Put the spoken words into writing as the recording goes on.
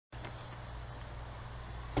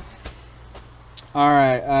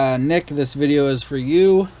Alright, Nick, this video is for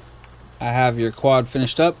you. I have your quad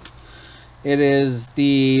finished up. It is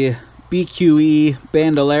the BQE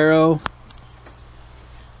Bandolero.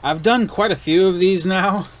 I've done quite a few of these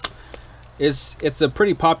now. It's a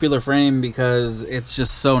pretty popular frame because it's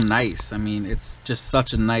just so nice. I mean, it's just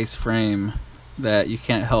such a nice frame that you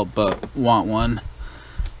can't help but want one.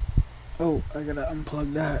 Oh, I gotta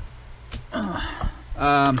unplug that.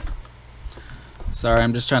 Sorry,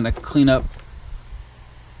 I'm just trying to clean up.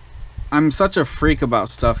 I'm such a freak about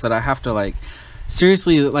stuff that I have to, like,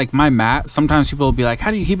 seriously, like my mat, sometimes people will be like,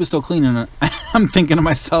 how do you keep it so clean? And I'm thinking to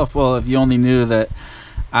myself, well, if you only knew that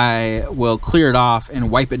I will clear it off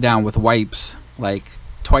and wipe it down with wipes like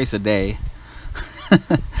twice a day.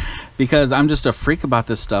 Because I'm just a freak about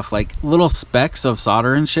this stuff. Like little specks of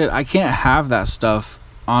solder and shit, I can't have that stuff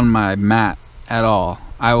on my mat at all.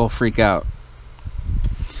 I will freak out.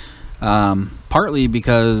 Partly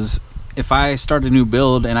because if I start a new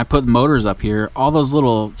build and I put motors up here, all those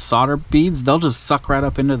little solder beads, they'll just suck right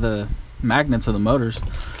up into the magnets of the motors.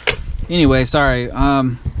 Anyway, sorry.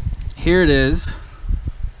 Here it is.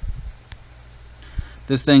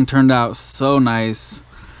 This thing turned out so nice.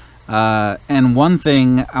 And one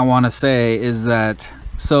thing I want to say is that,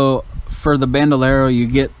 so for the Bandolero, you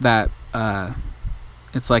get that,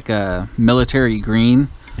 it's like a military green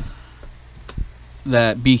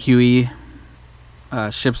that BQE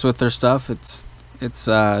ships with their stuff. It's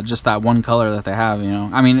just that one color that they have, you know.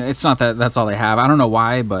 I mean, it's not that that's all they have. I don't know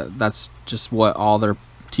why, but that's just what all their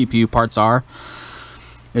TPU parts are,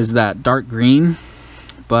 is that dark green.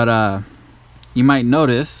 But you might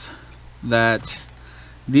notice that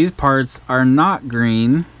these parts are not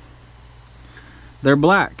green, they're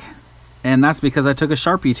black, and that's because I took a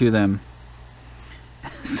Sharpie to them.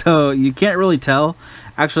 So you can't really tell.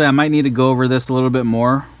 Actually, I might need to go over this a little bit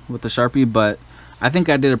more with the Sharpie, but I think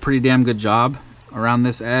I did a pretty damn good job around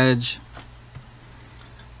this edge.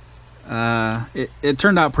 It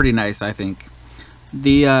turned out pretty nice, I think.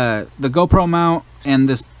 The GoPro mount and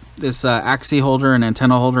this axis holder and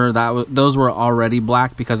antenna holder, those were already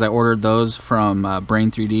black because I ordered those from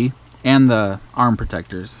Brain 3D, and the arm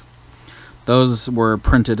protectors. Those were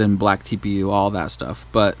printed in black TPU, all that stuff.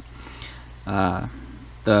 But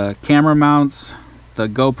the camera mounts, the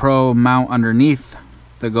GoPro mount underneath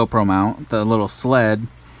the GoPro mount, the little sled,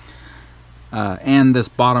 and this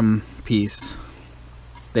bottom piece,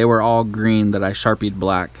 they were all green that I Sharpied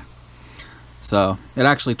black. So it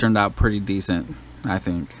actually turned out pretty decent, I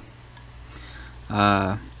think.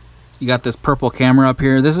 You got this purple camera up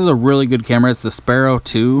here. This is a really good camera. It's the Sparrow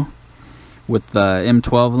 2 with the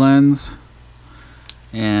M12 lens,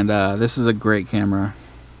 and this is a great camera.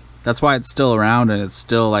 That's why it's still around, and it's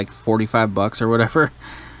still like 45 bucks or whatever.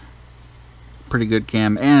 Pretty good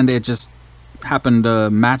cam, and it just happened to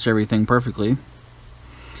match everything perfectly.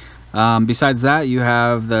 Besides that, you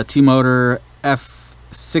have the T-Motor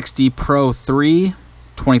F60 Pro 3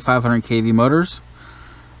 2500 kV motors.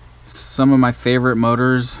 Some of my favorite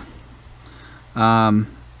motors. The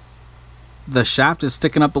shaft is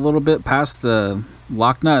sticking up a little bit past the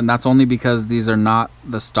lock nut, and that's only because these are not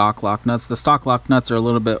the stock lock nuts. The stock lock nuts are a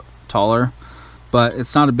little bit taller, but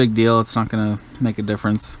it's not a big deal. It's not going to make a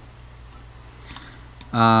difference.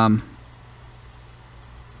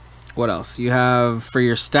 What else you have for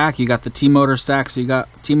your stack? You got the T-Motor stack. So you got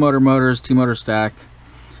T-Motor motors, T-Motor stack.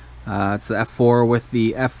 It's the F4 with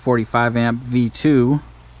the F45 amp V2.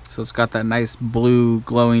 So it's got that nice blue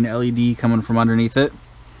glowing LED coming from underneath it.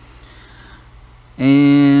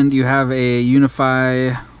 And you have a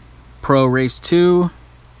Unify Pro Race 2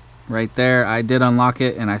 right there. I did unlock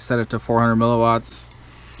it and I set it to 400 milliwatts.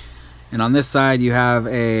 And on this side you have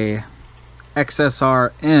a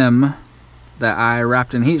XSR M that I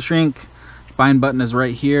wrapped in heat shrink. Bind button is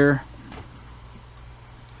right here.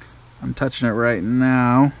 I'm touching it right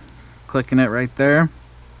now, clicking it right there.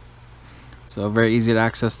 So very easy to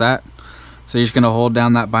access that. So you're just going to hold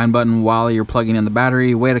down that bind button while you're plugging in the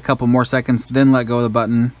battery, wait a couple more seconds, then let go of the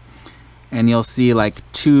button, and you'll see like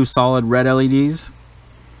 2 solid red LEDs.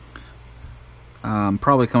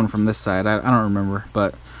 Probably coming from this side, I don't remember,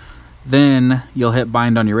 but then you'll hit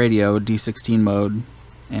bind on your radio, D16 mode,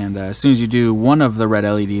 and as soon as you do, one of the red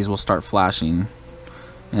LEDs will start flashing.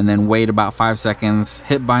 And then wait about 5 seconds,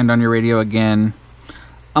 hit bind on your radio again,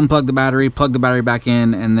 unplug the battery, plug the battery back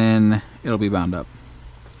in, and then it'll be bound up.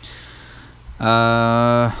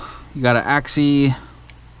 You got an Axie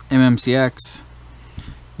MMCX.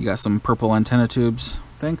 You got some purple antenna tubes.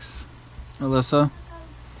 Thanks, Alyssa.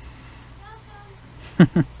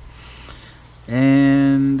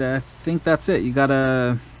 And I think that's it. You got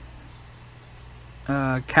a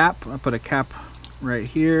cap. I put a cap right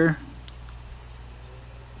here.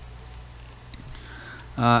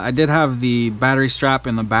 I did have the battery strap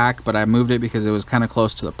in the back, but I moved it because it was kind of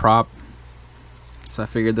close to the prop. So I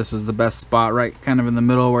figured this was the best spot, right kind of in the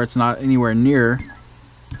middle where it's not anywhere near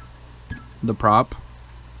the prop.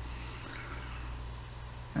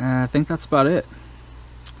 I think that's about it.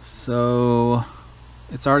 So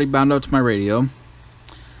it's already bound up to my radio.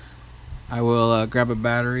 I will grab a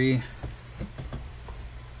battery.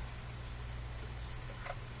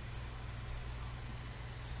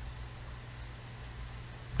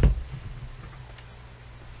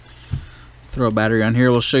 Throw a battery on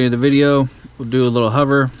here. We'll show you the video. We'll do a little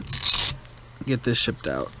hover. Get this shipped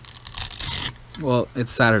out. Well,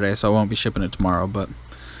 it's Saturday, so I won't be shipping it tomorrow, but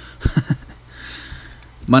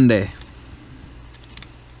Monday.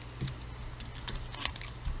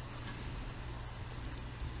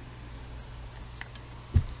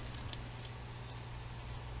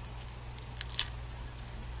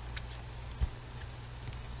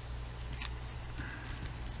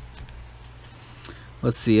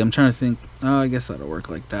 Let's see, I'm trying to think. Oh, I guess that'll work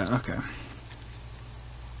like that. Okay.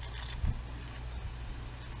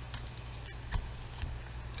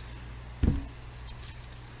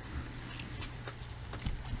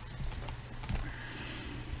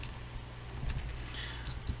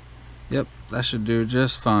 Yep, that should do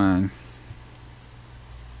just fine.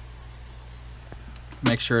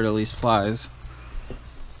 Make sure it at least flies.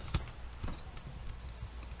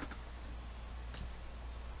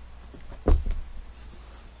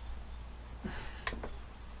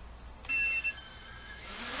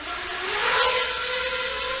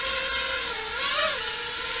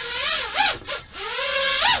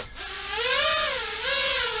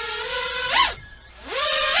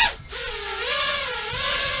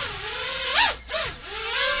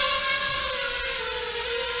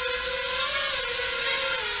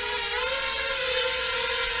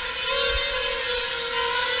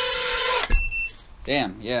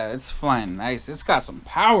 Damn, yeah, it's flying nice. It's got some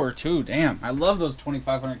power too. Damn, I love those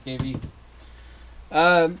 2500 kV.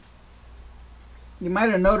 You might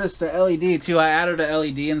have noticed the LED too. I added a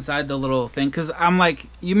LED inside the little thing because I'm like,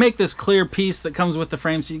 you make this clear piece that comes with the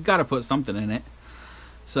frame, so you got to put something in it.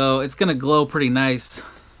 So it's gonna glow pretty nice,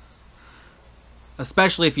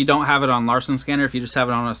 especially if you don't have it on Larson scanner. If you just have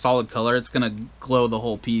it on a solid color, it's gonna glow the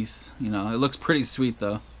whole piece. You know, it looks pretty sweet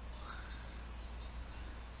though.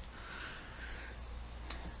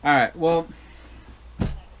 All right, well,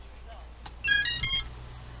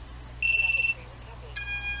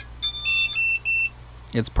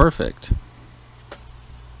 it's perfect.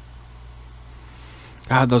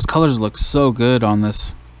 God, those colors look so good on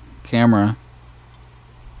this camera.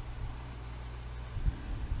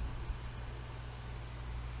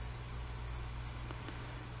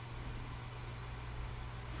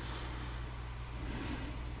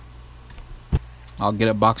 I'll get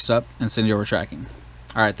it boxed up and send you over tracking.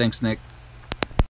 All right, thanks, Nick.